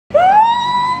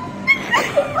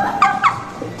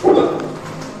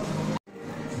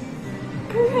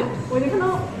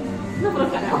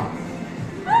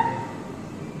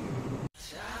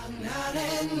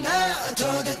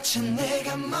Hi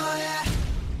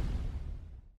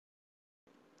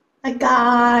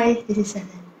guys, this is Seven.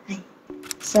 Hi.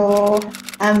 So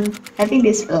I'm having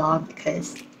this vlog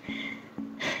because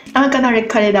I'm gonna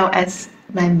record it out as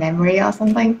my memory or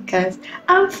something because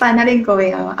I'm finally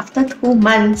going out after 2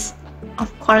 months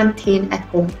of quarantine at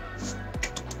home.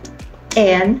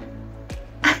 And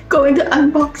I'm going to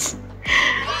unbox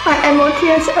my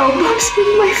MOTS albums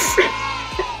with my friend.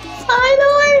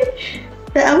 Finally!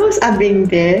 The albums are being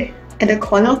there at the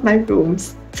corner of my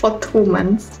rooms for 2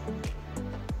 months.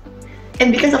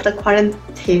 And because of the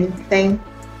quarantine thing,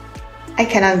 I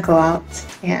cannot go out.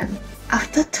 And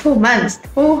after 2 months,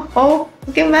 2 whole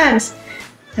fucking months,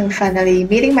 I'm finally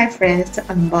meeting my friends to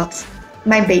unbox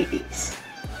my babies.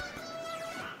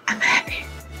 I'm happy.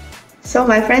 So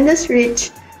my friend just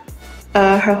reached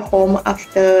her home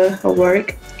after her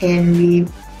work, and we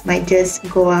might just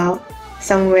go out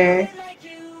somewhere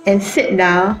and sit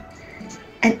down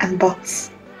and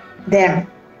unbox them.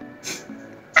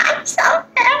 I'm so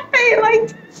happy!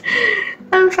 Like,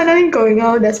 I'm finally going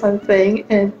out, that's one thing,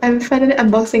 and I'm finally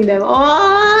unboxing them.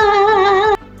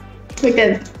 Oh! Look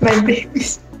at my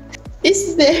babies.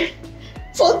 It's there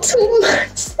for 2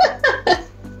 months.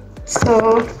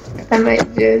 So I might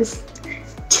just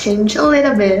change a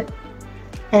little bit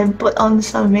and put on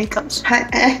some makeup.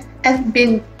 I've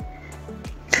been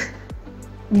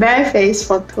barefaced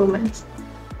for 2 months.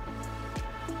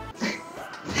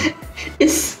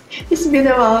 It's been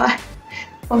a while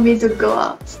for me to go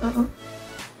out, so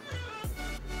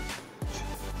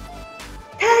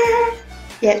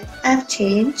yeah, I've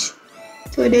changed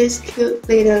to this cute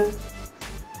little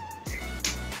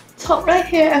top right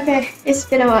here. Okay, it's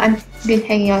been a while. I've been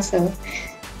hanging out, so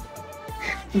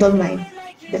don't mind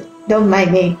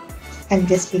me. I'm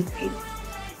just being crazy.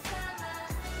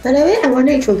 By the way, I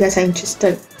wonder if you guys are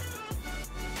interested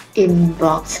in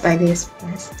vlogs like this.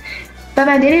 But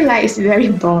my daily life is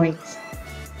very boring.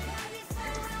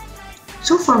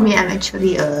 So for me, I'm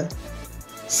actually a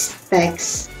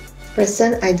specs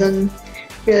person. I don't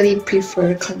really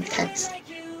prefer contacts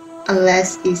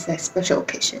unless it's like special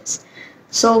occasions.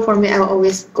 So for me, I will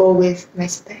always go with my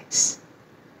specs.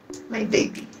 My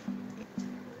baby.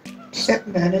 Is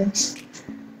that balanced?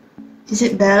 Is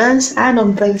it balanced? I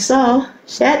don't think so.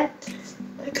 Shit.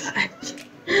 Oh my god.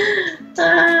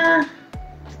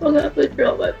 Forgot to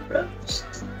draw my brush.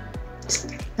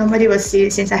 Nobody will see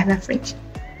it since I have my fringe.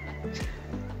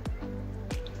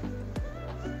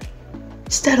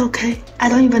 Is that okay? I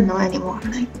don't even know anymore.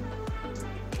 Like,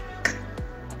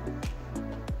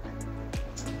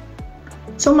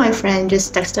 so my friend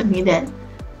just texted me that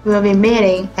we'll be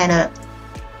meeting at a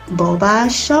boba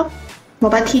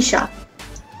tea shop.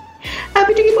 I'll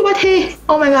be drinking boba tea.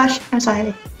 Oh my gosh, I'm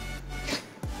sorry.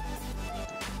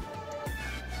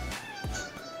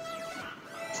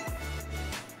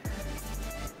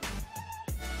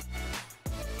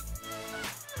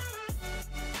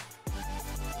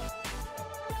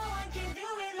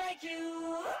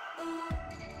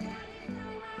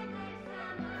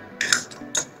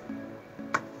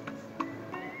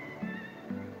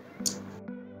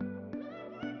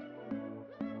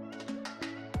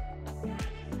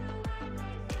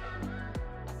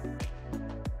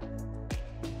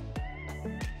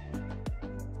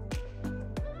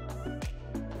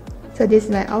 So this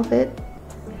is my outfit.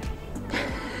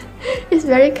 It's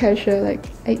very casual. Like,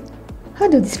 how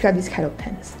to describe this kind of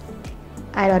pants?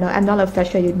 I don't know. I'm not a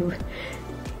fashion you know.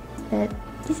 But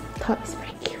this top is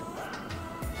very cute.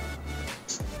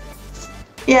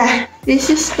 Yeah, this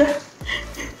is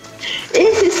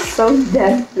so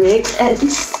damn big and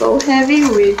it's so heavy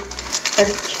with a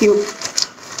cube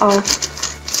of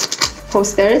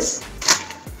posters.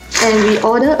 And we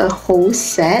order a whole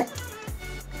set.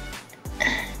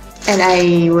 And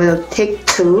I will take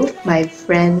 2, my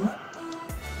friend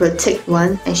will take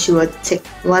 1, and she will take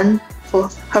 1 for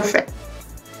her friend.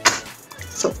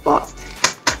 So 4.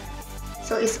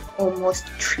 So it's almost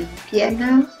 3 PM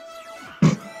now.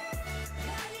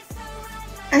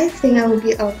 I think I will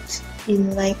be out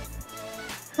in like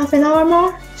half an hour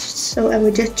more. So I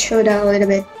will just chill down a little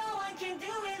bit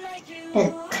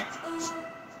and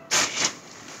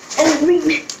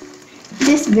bring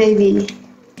this baby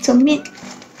to meet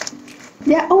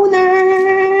their owner.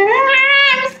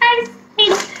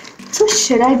 So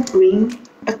should I bring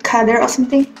a cutter or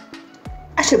something?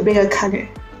 I should bring a cutter.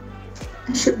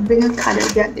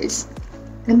 Get this.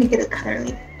 Let me get a cutter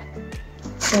later.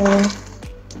 So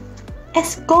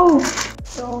let's go.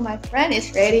 So my friend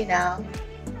is ready now.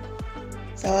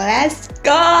 So let's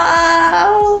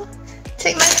go.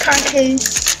 Take my car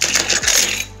case.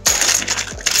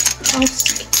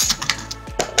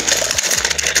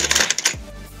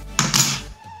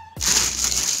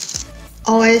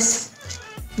 always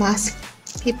mask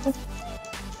people.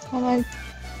 Oh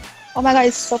my god,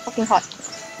 it's so fucking hot.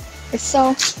 It's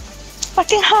so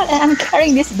fucking hot and I'm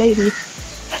carrying this baby.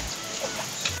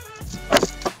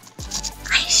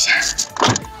 Aisha.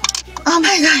 Oh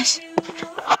my gosh.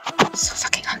 So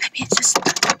fucking hot. Let me just...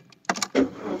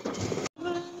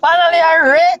 Finally I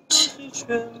reached!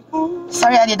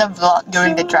 Sorry I didn't vlog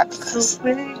during the drive because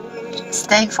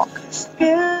stay focused.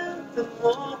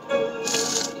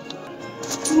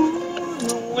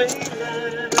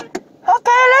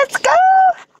 Okay, let's go!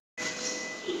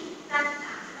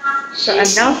 So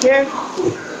I'm now here.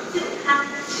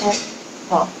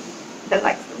 Oh, the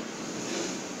lights.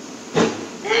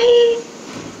 Hey!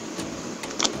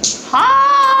 Hi!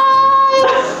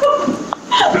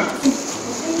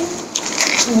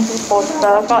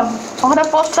 poster ก่อน哦，它的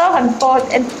poster 很多，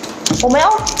我们要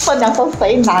分两说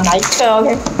谁拿哪一个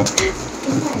 ，OK？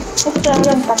 poster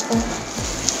用打的。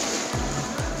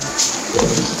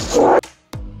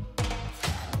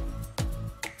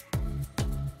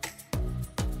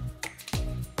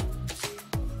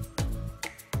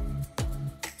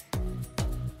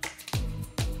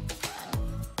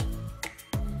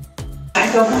哪一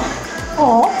个？哦，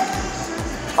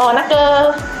那个。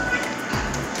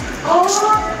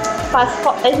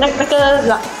 passport 那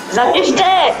个 luggage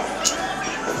tag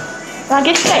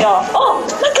哦，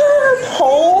那个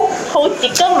头几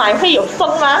个买会有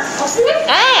送吗？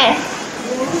哎，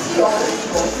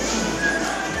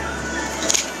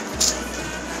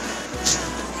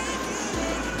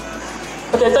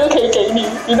我觉得这个可以给你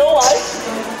 ，you know why？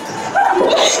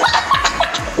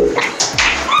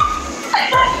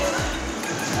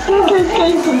 可以给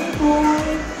你。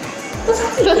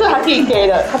 这是他自己给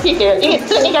的，因为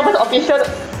这个应该不是 official 的。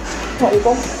我一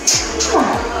共。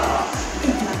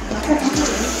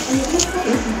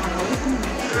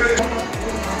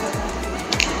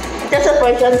这是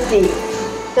version C，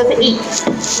 这是 E，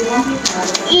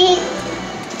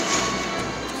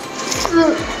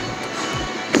 4。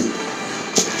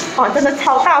哦，真的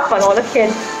超大本，我的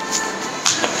天，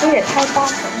这也太大本。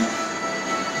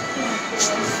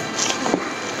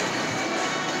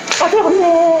哇，这个很美。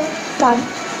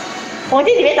 我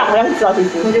记里面长什么样子啊？其实。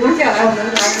我就问下来，我们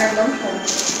来龙头。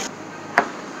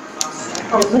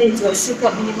哦，可以做试过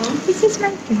你吗 This is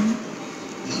my dream.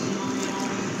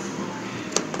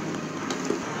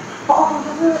 哦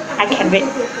，I can wait.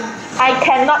 I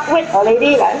cannot wait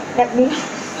already. Like let me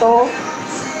so.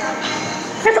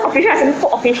 这是 official 还是不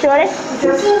official 嘞？我觉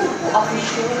得这是不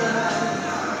official 的。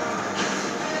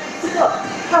这个，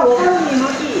看我看到你们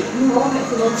我每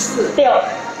次都试。对。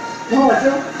 然后我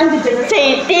就按就觉得，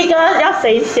第一个要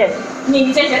谁选？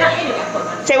你先选，那因为你两个嘛。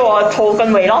所以我头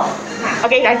跟尾咯。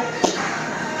OK， 来，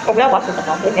我不知道我是什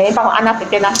么，你帮我按那随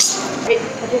便啦。哎，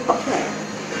它就跑出来了。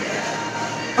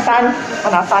3，我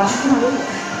拿3。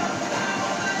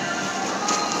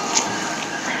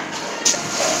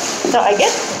So I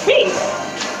guess 3。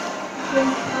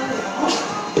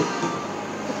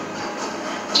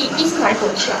一是哪一种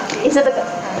球？一是这个。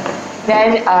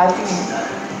Then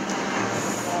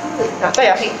对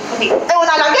呀，黑。哎，我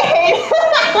拿2个黑。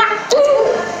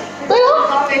对哦。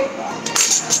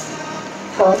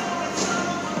好。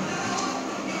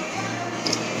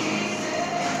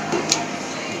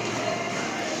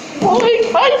我很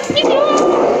开心啊！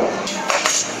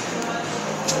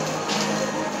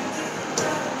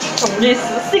终于实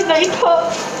现了一刻。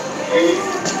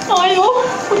哎呦，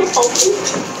我的宝贝。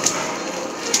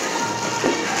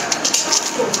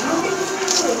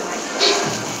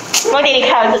 我给你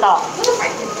看，我知道。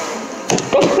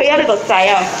我亏要那个仔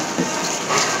啊。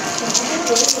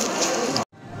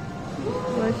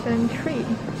Version 3。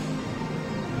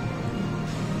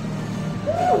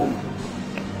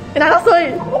你拿到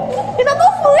水，你拿到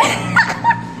水。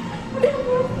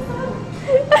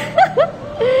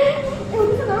我不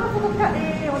是拿到这个卡嘞，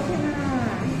我天哪！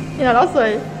你拿到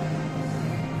水。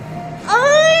哎。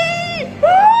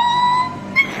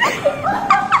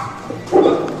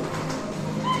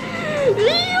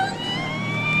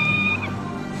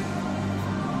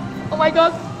Oh my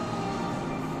god！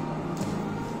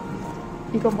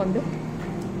 一个门的。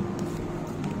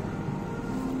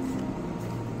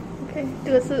OK，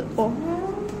 这个是哦。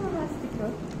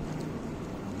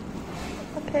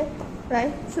OK， 来，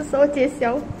是时候揭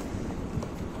晓。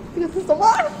这个是什么？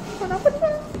我拿不出来。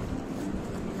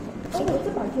哦，我是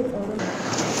把这个的。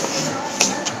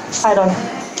I don't know。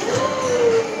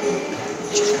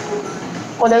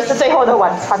我的是最后的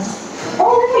晚餐。哦，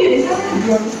有点像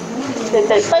那个。对对对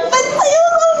对对，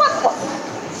我。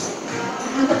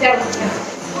那个叫什么？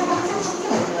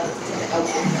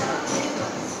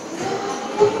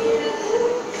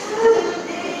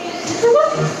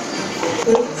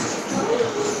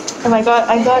 Oh my god,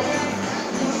 I got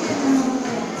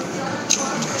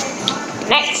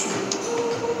next。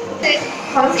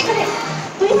好像是这里，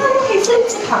对，它都可以设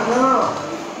置糖了。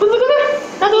不是，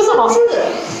那都是什么？是，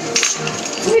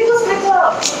因为就是那个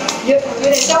有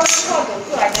点像画走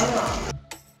出来的嘛。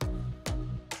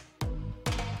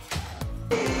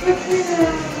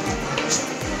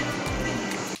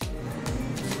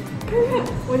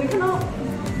我已经看到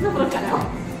那么多感了。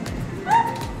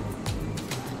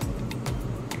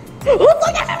我做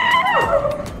假了！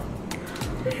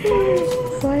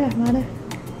衰呀，妈的！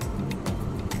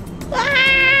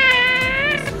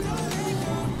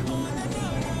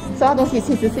所有东西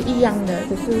其实是一样的，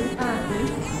只是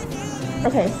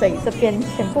OK， 所以这边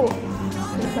全部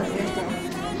省略掉。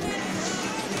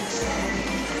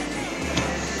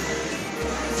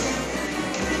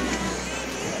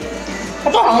它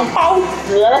就好像包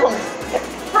子的那种，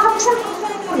它不像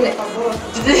有点好多，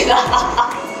只是哎呀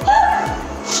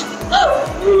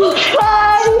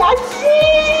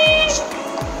西！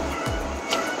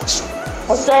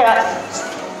我醉了。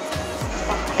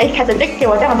哎，开始就给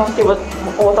我这样的东西，我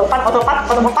怎么办？我怎么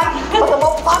办？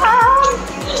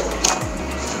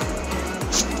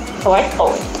我会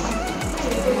抖。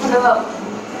它的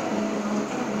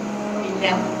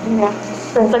音量，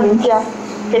认真评价，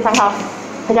非常好，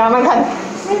大家慢慢看。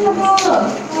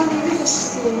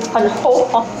很厚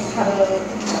哦。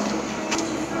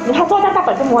你看做这样大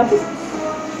本就摸去。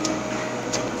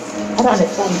我让你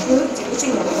说，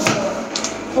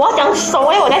我要讲手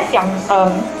哎，我在讲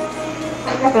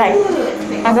like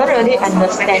I don't really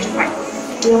understand.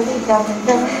 Really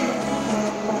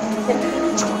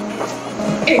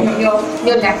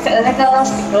有两色的那个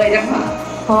可以这样吗？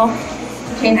哦，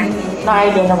可以拿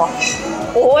一点的吗？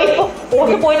我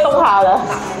是不会动它的。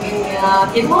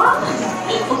电话，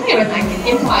我看有人拿你的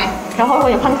电话，然后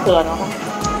会有看壳的。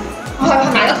他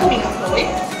拿个透明的壳诶。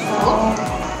哦。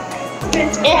因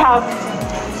为它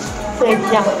所以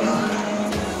这样，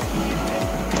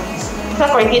这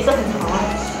轨迹是很好啊。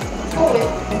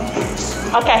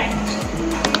OK。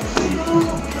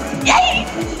耶！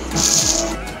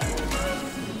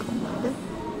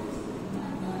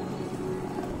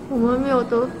我们没有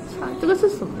都查，这个是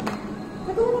什么？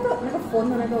那个fonts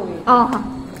的那个位。哦好。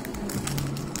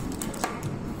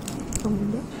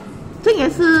这也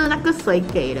是那个谁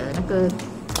给的那个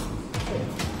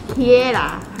贴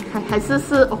啦，还是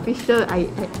official？ I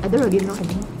don't really know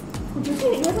anymore。我觉得这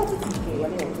个应该是自己给的，我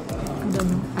觉得。I don't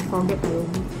know. I forget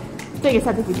already。这个是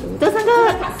他自己给的。这三个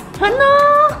很哦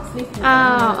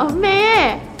啊，好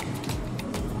美。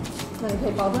那你可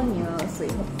以保证你的水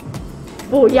分。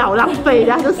不要浪费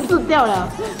了，就撕掉了。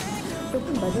这根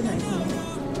本就哪一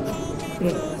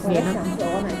天？我在想着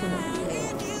我哪一天买。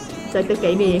这个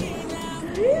给你。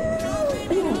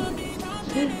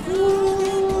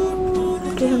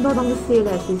给很多东西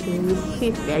了，其实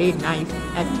she's very nice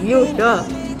as usual。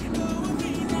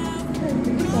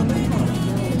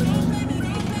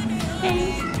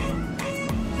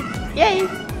耶耶！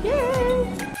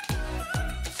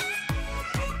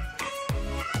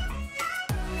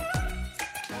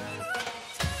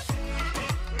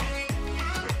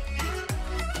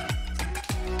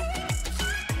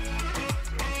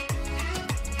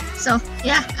 So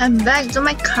yeah, I'm back to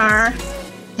my car.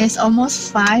 It's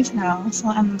almost 5 now, so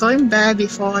I'm going back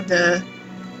before the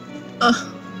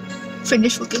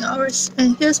finish working hours.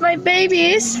 And here's my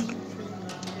babies.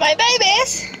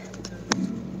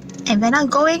 And then I'm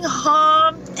going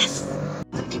home.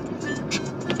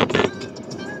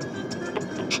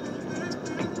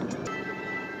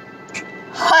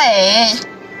 Hey.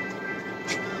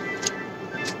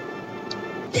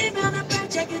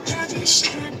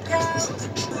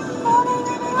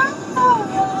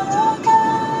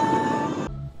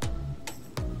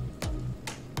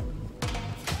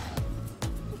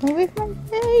 I'm with my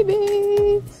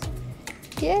babies.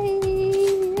 Yay.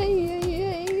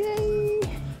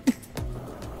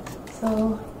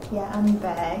 So yeah, I'm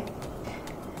back.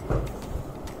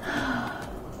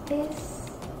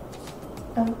 It's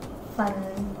a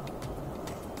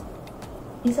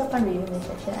fun reunion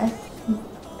session.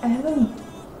 I haven't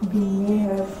been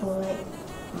near her for like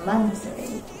months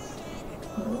already.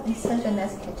 It's such a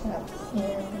nice catch up,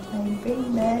 and I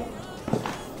bring back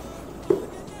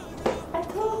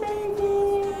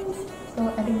babies. So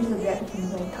I think this will be like a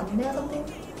thumbnail or something.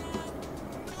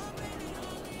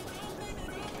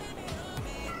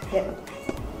 Yep.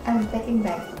 I'm taking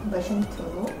back version 2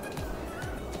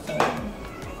 and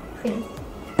 3.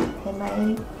 And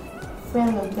my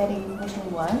friend will be getting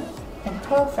version 1 and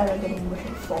her friend will be getting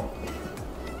version 4.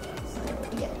 So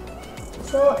yeah.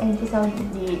 So I decided to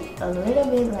do a little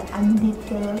bit like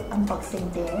undetailed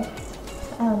unboxing there.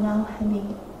 So I am now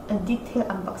having a detailed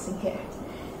unboxing here.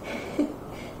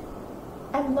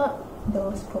 I'm not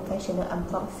those professional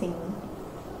unboxing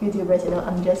YouTubers, you know,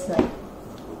 I'm just like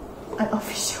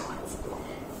unofficial ones.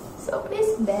 So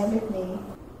please bear with me.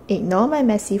 Ignore my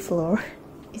messy floor.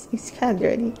 It's kind of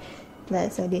dirty.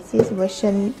 But so this is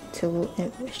version 2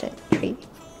 and version 3.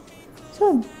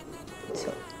 So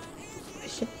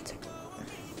version 2.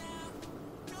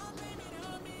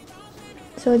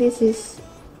 So this is,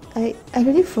 I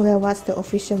really forgot what's the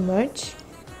official merch.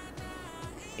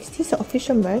 Is this the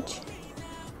official merch?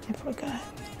 I forgot.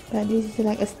 But this is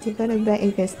like a sticker on the back.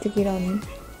 You can stick it on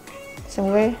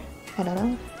somewhere. I don't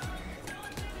know.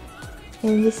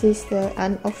 And this is the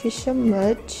unofficial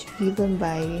merch given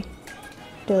by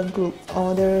the group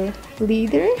order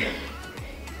leader.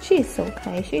 She is so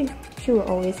kind. She will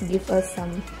always give us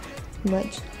some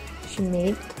merch she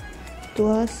made to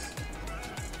us,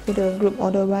 to the group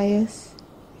order buyers.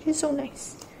 She's so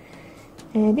nice.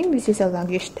 And I think this is a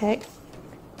luggage tag.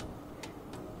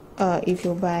 If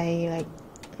you buy like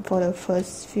for the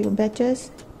first few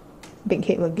batches, Big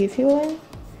Hit will give you one.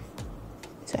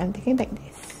 So I'm taking back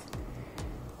this.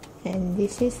 And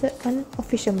this is the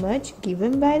unofficial merch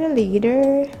given by the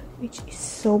leader, which is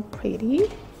so pretty.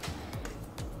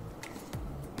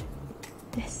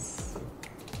 Yes.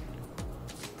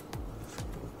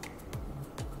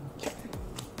 Yeah.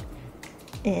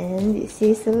 And this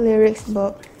is the lyrics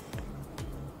book.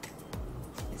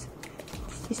 This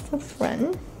is the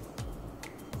front.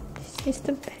 This is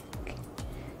the back.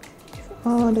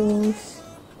 All those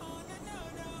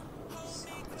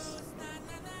songs.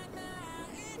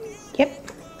 Yep.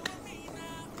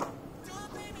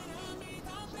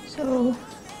 So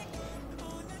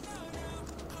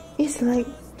it's like,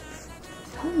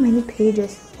 how many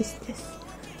pages is this?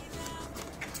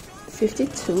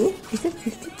 52? Is it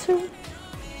 52?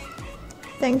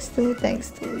 Thanks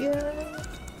to, yeah.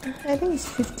 I think it's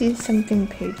 50 something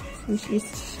pages, which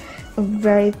is a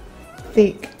very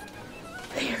thick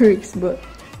lyrics book.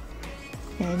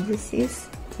 And this is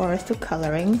for us to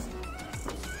coloring.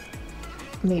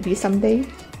 Maybe someday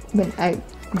when I'm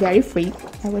very free,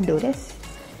 I will do this.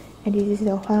 And this is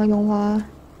the Hwang Yonghwa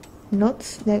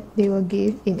notes that they will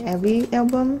give in every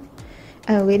album.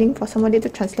 I'm waiting for somebody to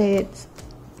translate it.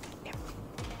 Yeah.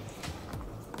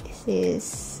 This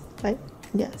is like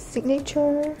their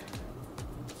signature.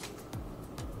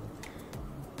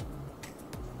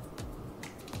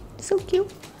 So cute.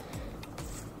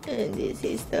 And this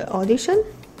is the audition.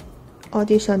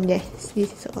 Yes,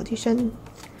 this is the audition.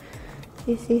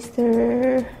 This is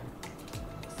the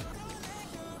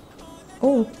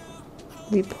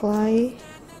reply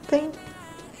thing.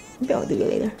 Maybe I'll do it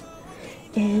later.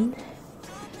 And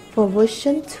for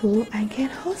version 2, I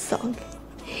get Hosok.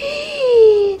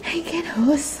 I get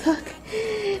Hosok,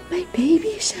 my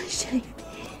baby sunshine.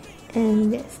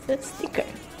 And that's the sticker.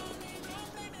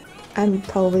 I'm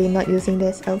probably not using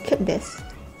this. I'll keep this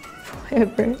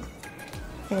forever.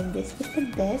 And this is the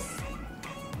best.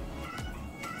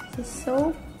 This is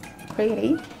so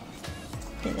pretty.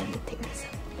 And let me take this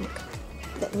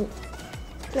out.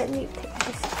 Let me take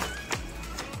this out.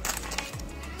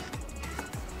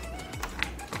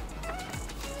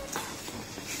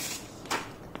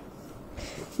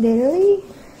 They really,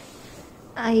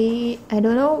 I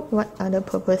don't know what other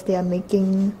purpose they are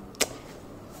making.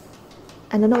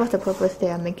 I don't know what's the purpose they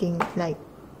are making, like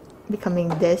becoming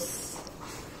this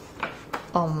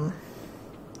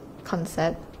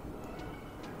concept.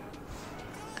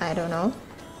 I don't know.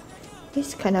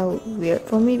 It's kind of weird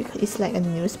for me because it's like a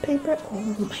newspaper. Oh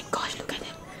my gosh, look at it.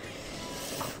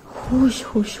 Whoosh,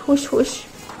 whoosh, whoosh, whoosh.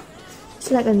 It's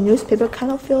like a newspaper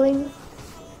kind of feeling,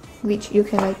 which you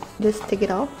can like just take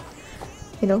it off.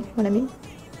 You know what I mean?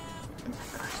 Oh my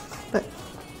gosh. But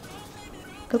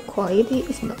the quality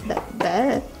is not that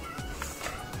bad.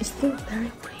 It's still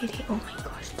very pretty. Oh my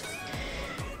gosh.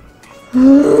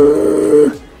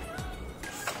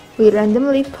 We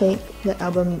randomly picked the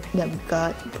album that we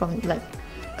got from like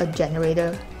a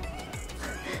generator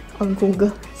on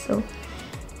Google. So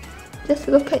just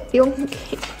look at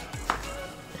Youngkook.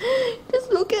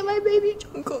 Just look at my baby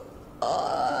Jungkook.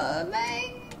 Oh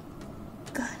my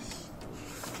gosh.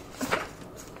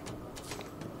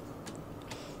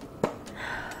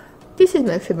 This is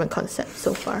my favorite concept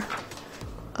so far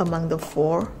among the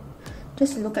 4.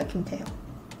 Just look at Kim Tae-hyun.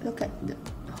 Look at the,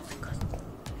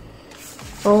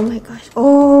 oh my gosh.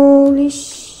 Holy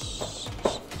sh.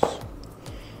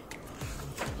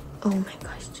 Oh my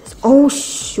gosh. Just, oh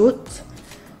shoot.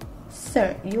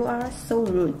 Sir, you are so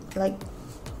rude. Like,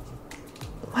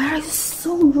 why are you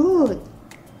so rude?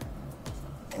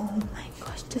 Oh my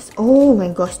gosh, just oh my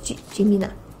gosh,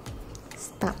 Jimina,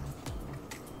 stop.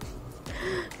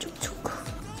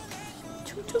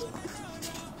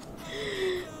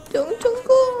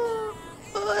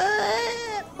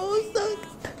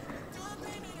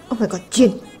 Oh my god,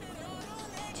 Jin.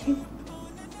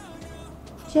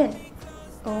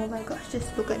 Oh my gosh,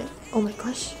 just look at it. Oh my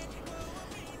gosh.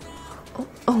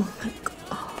 Oh my god.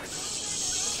 Oh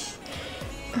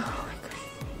my gosh.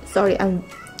 Sorry, I'm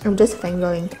just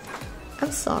fangirling.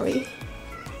 I'm sorry.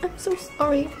 I'm so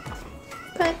sorry.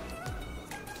 But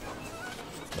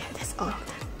yeah, that's all.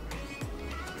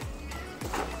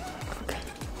 Okay,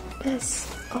 that's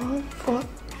all for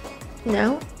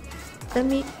now. Let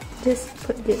me just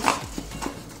put this.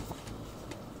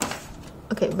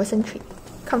 Okay, version 3.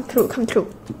 Come through.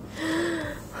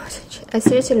 I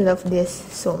seriously love this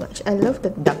so much. I love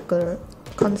the darker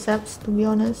concepts, to be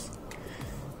honest.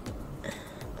 Oh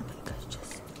my gosh,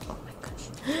 just oh my god,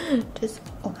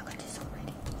 it's so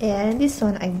pretty. And this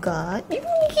one I got,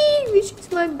 which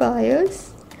is my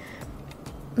bias.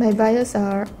 My bias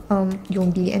are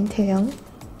Yoongi and Taeyang.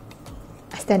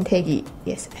 I stand Taegi.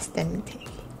 Yes, I stand Taegi.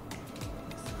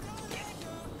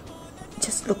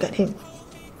 Just look at him.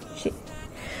 Shit.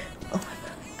 Oh my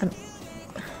god.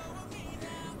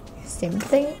 Same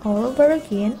thing all over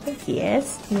again.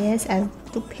 Yes, I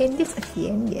have to paint this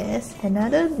again. Yes,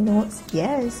 another notes.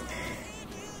 Yes,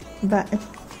 but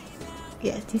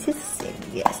yes, this is the same.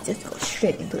 Yes, just go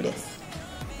straight into this.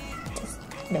 Just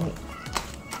let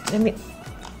me.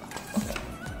 Okay,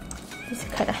 this is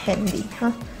kind of handy,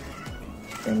 huh?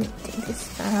 Let me take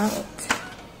this out.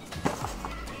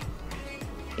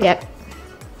 Yep.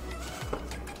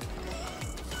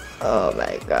 Oh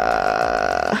my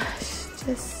gosh,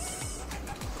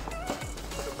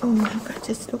 oh my god,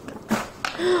 just look at that.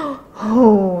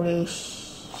 Holy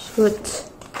shit.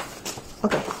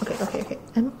 Okay.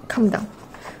 And calm down.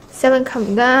 7,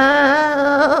 calm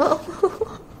down.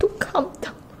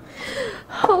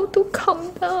 How to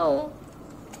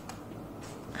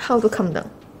calm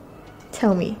down?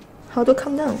 Tell me, how to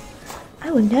calm down? I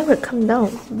will never calm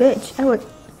down, bitch. I would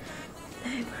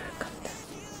never calm down.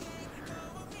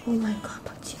 Oh my god,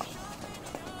 Park Jimin.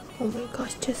 Oh my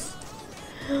gosh, just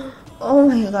oh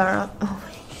my god.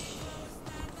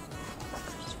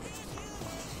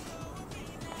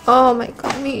 Oh my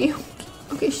god, me.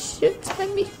 Okay, shit,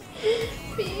 me.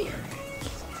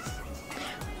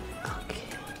 Okay.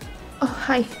 Oh,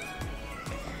 hi.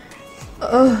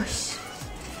 Oh, shit.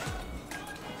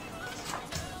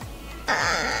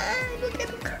 Look at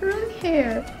the curly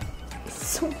hair. It's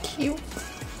so cute.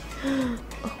 Oh,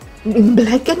 in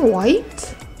black and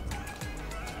white?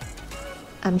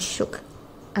 I'm shook.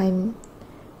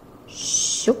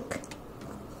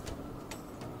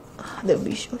 The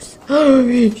visuals. My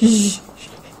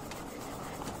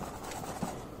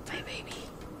baby.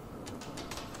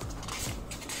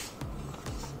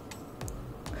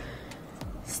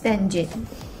 Stanjin.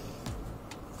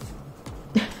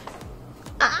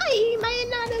 My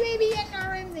another baby and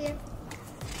now I'm there.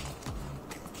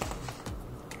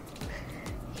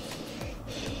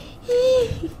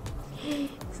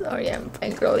 Sorry, I'm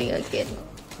fangirling again.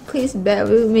 Please bear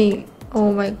with me.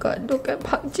 Oh my god, look at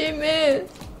Park Jimin.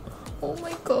 Oh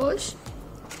my gosh.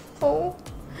 Oh.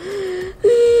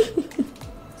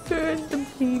 The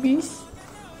babies.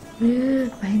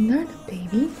 Another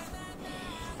baby.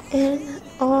 And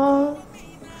all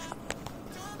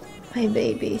my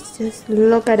babies. Just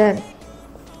look at them.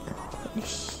 Holy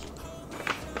shit.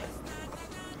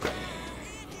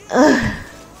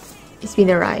 It's been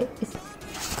a ride.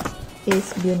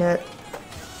 It's been a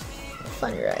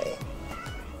fun ride.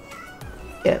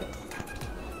 Yep.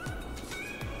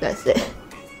 That's it.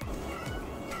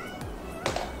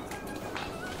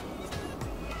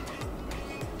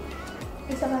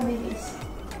 These are my babies.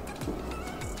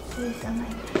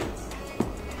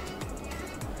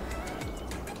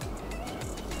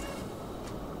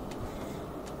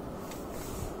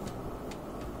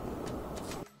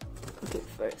 Okay,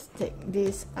 first take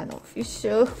this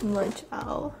unofficial merge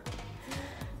out.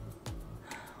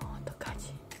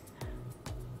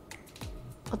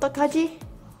 어떡하지?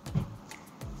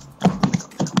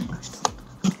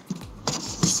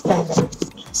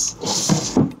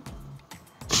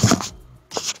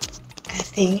 I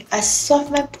think I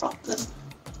solved my problem.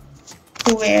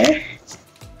 Where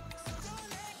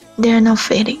they're not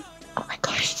fading. Oh my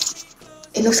gosh.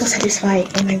 It looks so satisfying.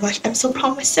 Oh my gosh, I'm so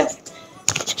proud of myself.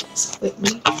 Just with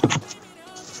me. I'm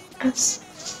a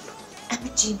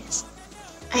genius.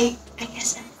 I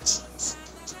guess I'm a genius.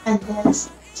 And that's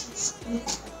just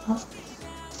it.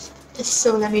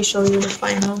 So let me show you the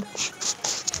final.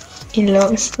 It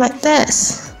looks like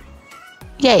this.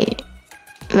 Yay!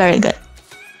 Very good.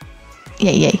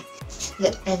 Yay, yay.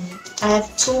 Yep, and I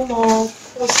have 2 more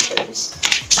posters.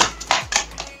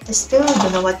 I still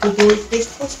don't know what to do with this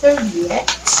poster yet.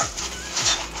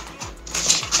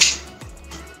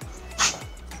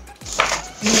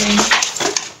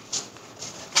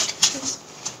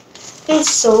 It's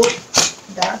so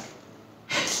dark.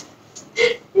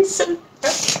 It's so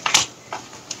dark.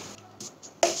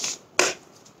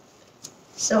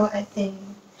 So I think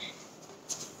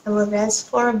I will rest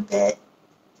for a bit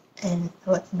and I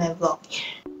will end my vlog here.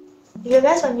 If you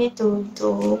guys want me to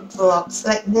do vlogs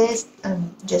like this,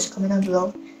 just comment on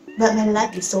below. But my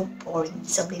life is so boring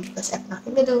recently because I have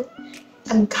nothing to do.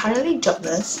 I'm currently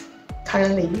jobless.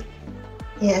 Currently.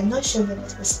 Yeah, I'm not sure when I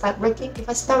will start working. If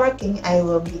I start working, I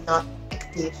will be not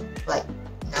active like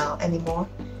now anymore.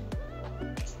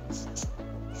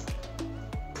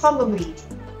 Probably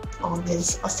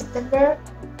August or September.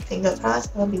 Fingers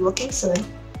crossed, I'll be working soon.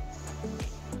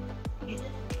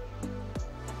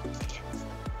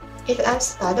 If I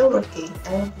started working,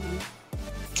 I will be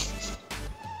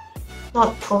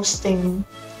not posting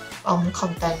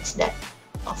contents that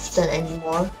often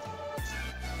anymore.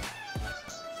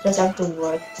 Just have to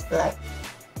work like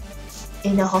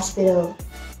in a hospital,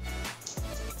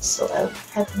 so I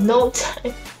have no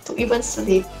time to even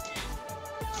sleep.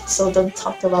 So don't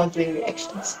talk about doing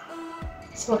reactions.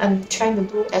 So I'm trying to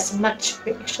do as much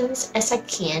reactions as I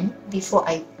can before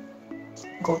I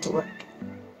go to work.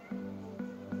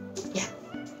 Yeah.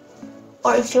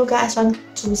 Or if you guys want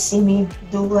to see me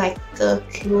do like a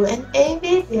Q&A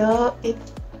video, if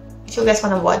you guys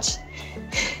want to watch.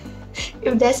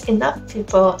 If there's enough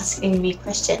people asking me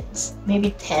questions,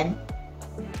 maybe 10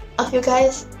 of you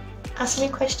guys ask me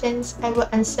questions, I will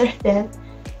answer them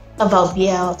about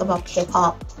BL, about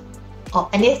K-pop, or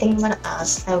anything you want to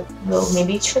ask. I will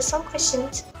maybe choose some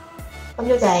questions from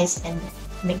you guys and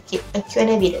make it a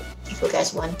Q&A video if you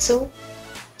guys want to.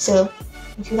 So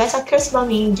if you guys are curious about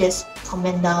me, just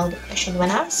comment down the question you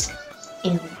want to ask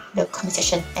in the comment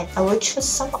section and I will choose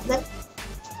some of them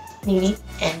maybe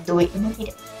and do it in a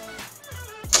video.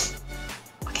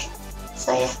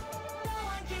 So yeah,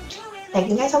 thank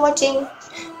you guys for watching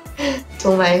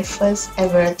to my first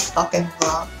ever talk and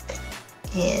vlog,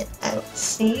 and I will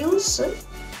see you soon.